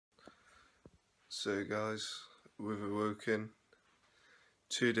So guys, we've awoken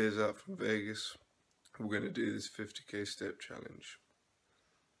 2 days out from Vegas. We're going to do this 50k step challenge.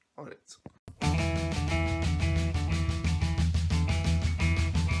 On it.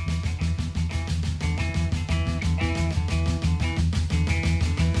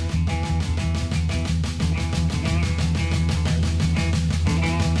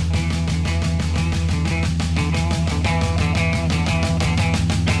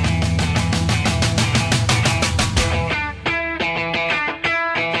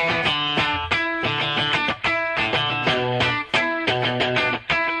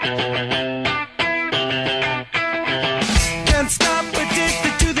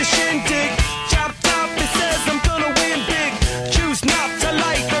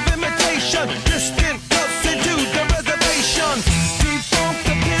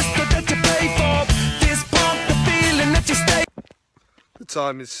 The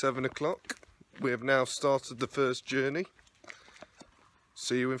time is 7 o'clock. We have now started the first journey.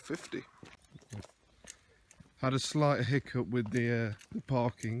 See you in 50. Had a slight hiccup with the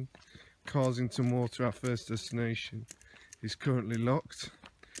parking. Carsington Water, our first destination, is currently locked.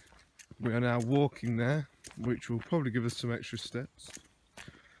 We are now walking there, which will probably give us some extra steps.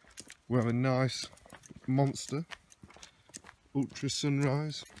 We have a nice monster ultra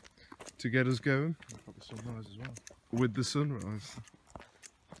sunrise to get us going. We've got the sunrise as well. With the sunrise.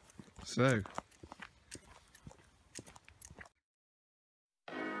 So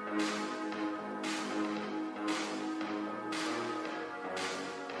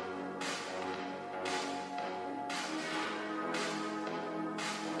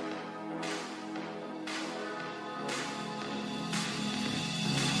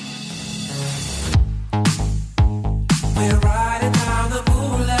we're riding down the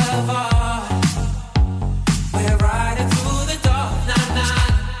boulevard. We're riding through the dark night.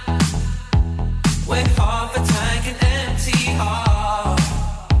 We're half a tank and empty heart.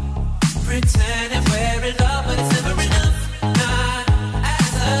 Pretending we're in love, but it's never enough. Not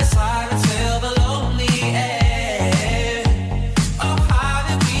as the sirens fill the lonely air. Oh, how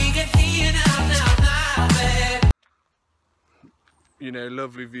did we get here now, babe? you know,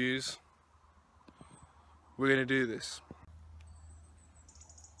 lovely views. We're going to do this.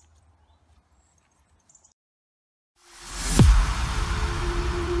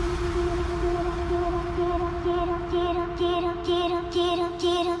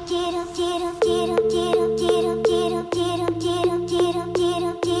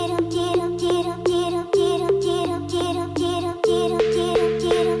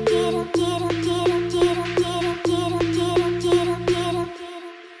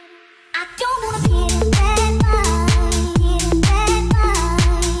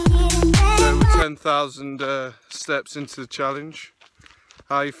 So we're 10,000 steps into the challenge.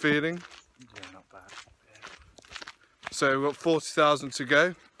 How are you feeling? Yeah, not bad. Yeah. So we've got 40,000 to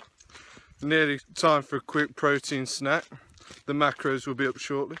go. Nearly time for a quick protein snack. The macros will be up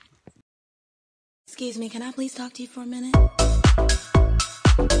shortly. Excuse me, can I please talk to you for a minute? Take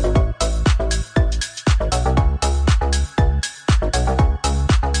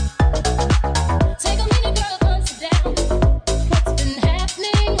a minute, girl, sit down. What's been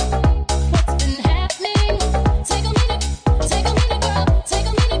happening? What's been happening? Take a minute,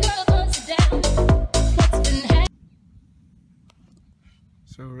 girl, sit down. What's been happening?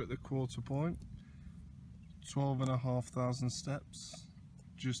 So we're at the quarter point. 12,500 steps.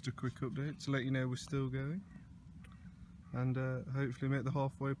 Just a quick update to let you know we're still going. And hopefully make the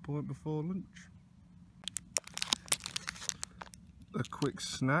halfway point before lunch. A quick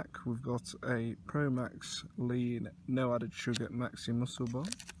snack, we've got a Pro Max Lean No Added Sugar Maxi Muscle Bar,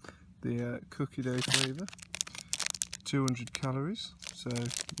 the cookie dough flavour, 200 calories, so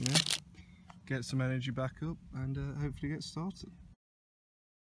you know, get some energy back up and hopefully get started.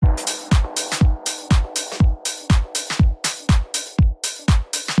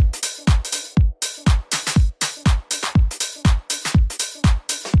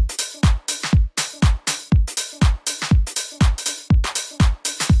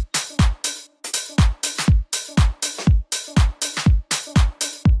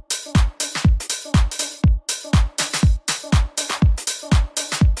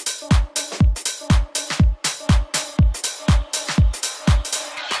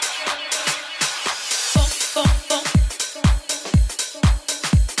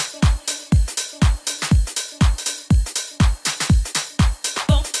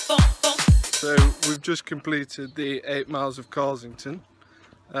 So we've just completed the 8 miles of Carsington,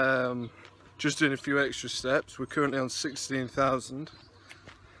 just doing a few extra steps. We're currently on 16,000,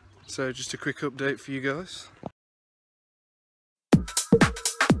 so just a quick update for you guys.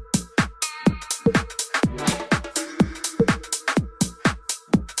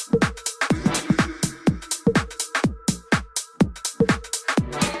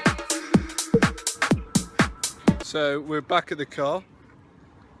 So we're back at the car.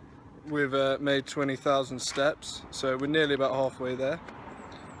 We've made 20,000 steps, so we're nearly about halfway there.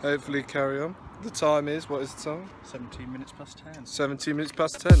 Hopefully carry on. The time is, what is the time? 17 minutes past 10. 17 minutes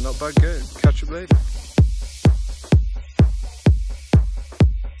past 10, not bad going. Catch up later.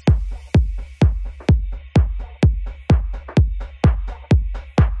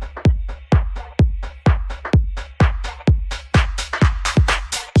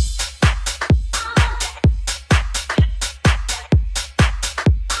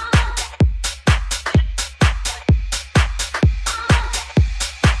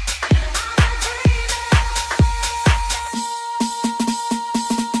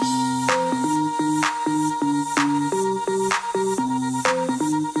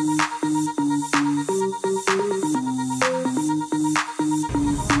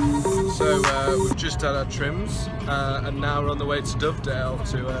 We've just had our trims and now we're on the way to Dovedale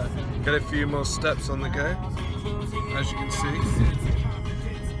to get a few more steps on the go. As you can see,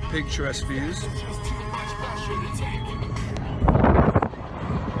 picturesque views.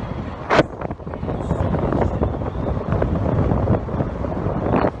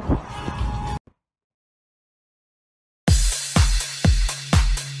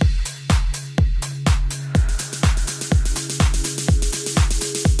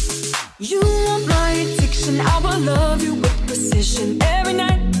 You are my addiction, I will love you with precision every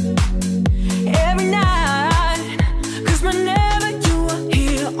night, every night. Cause whenever you are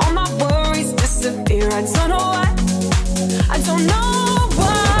here, all my worries disappear. I don't know why, I don't know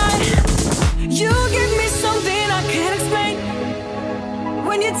why. You give me something I can't explain.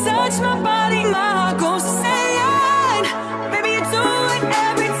 When you touch my body, my heart goes insane. Baby, you do it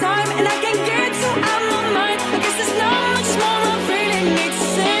every time, and I can't get you out my mind. I guess there's not much more I really need to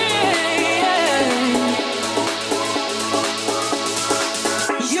say.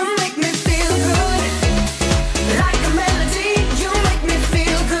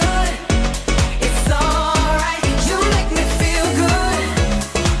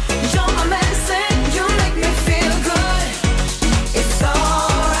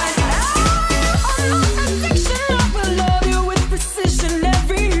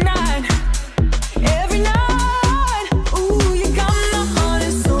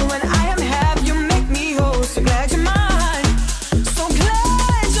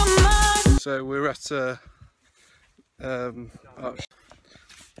 So we're at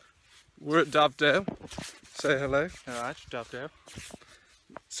Dovedale. Say hello. Alright, Dovedale.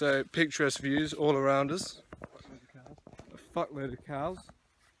 So picturesque views all around us. A fuckload of cows.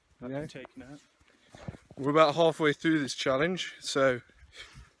 Yeah. Taken out. We're about halfway through this challenge, so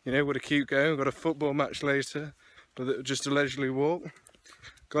you know, we've got to keep going. We've got a football match later, but just a leisurely walk.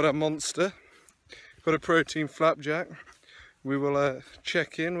 Got our monster. Got a protein flapjack. We will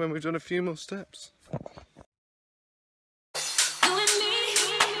check in when we've done a few more steps.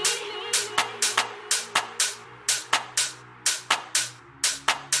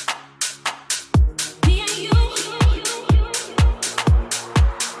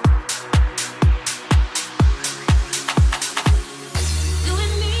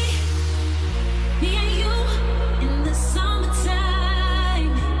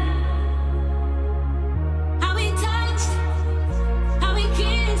 How we touched, how we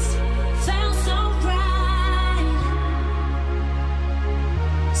kissed, felt so right.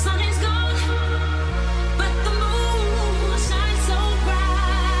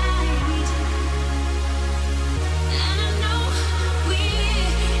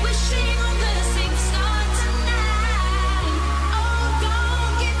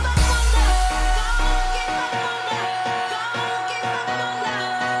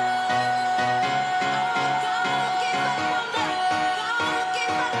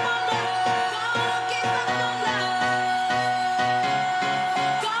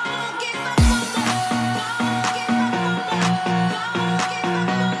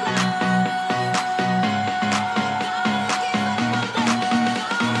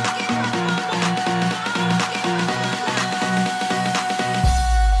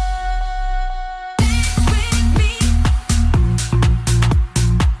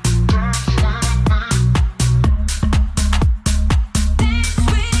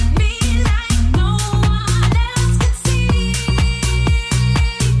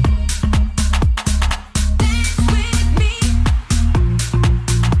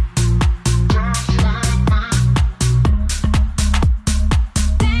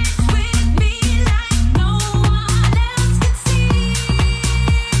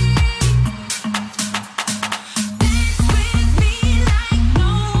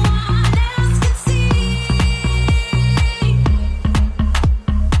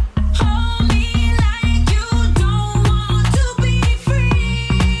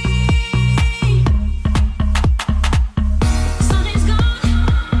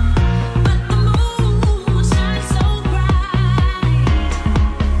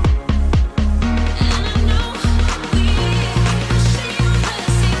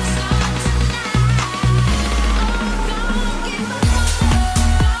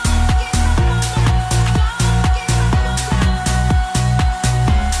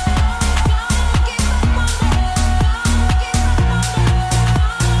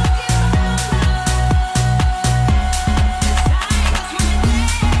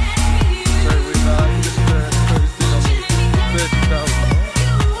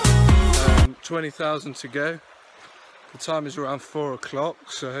 20,000 to go. The time is around 4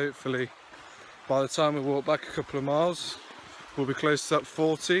 o'clock, so hopefully by the time we walk back a couple of miles we'll be close to that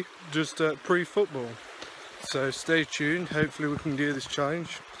 40, just pre-football. So stay tuned, hopefully we can do this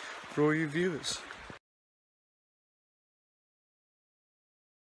challenge for all you viewers.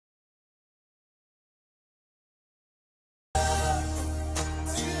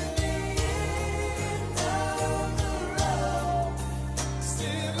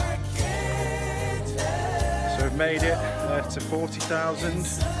 So we've made it to 40,000.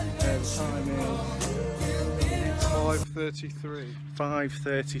 The time is 5:33.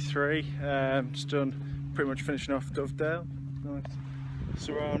 5:33. Just done, pretty much finishing off Dovedale. Nice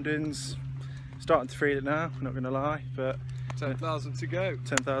surroundings. Starting to feel it now, not going to lie, but 10,000 to go.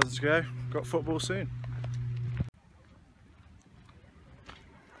 10,000 to go. Got football soon.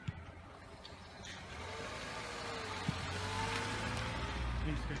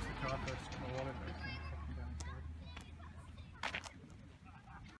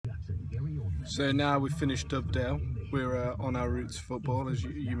 So now we've finished Dovedale, we're on our route to football, as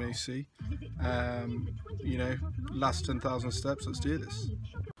you may see. You know, last 10,000 steps, let's do this.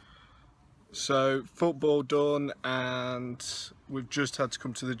 So football done, and we've just had to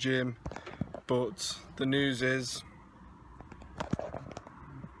come to the gym, but the news is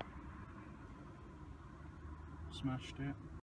Smashed it.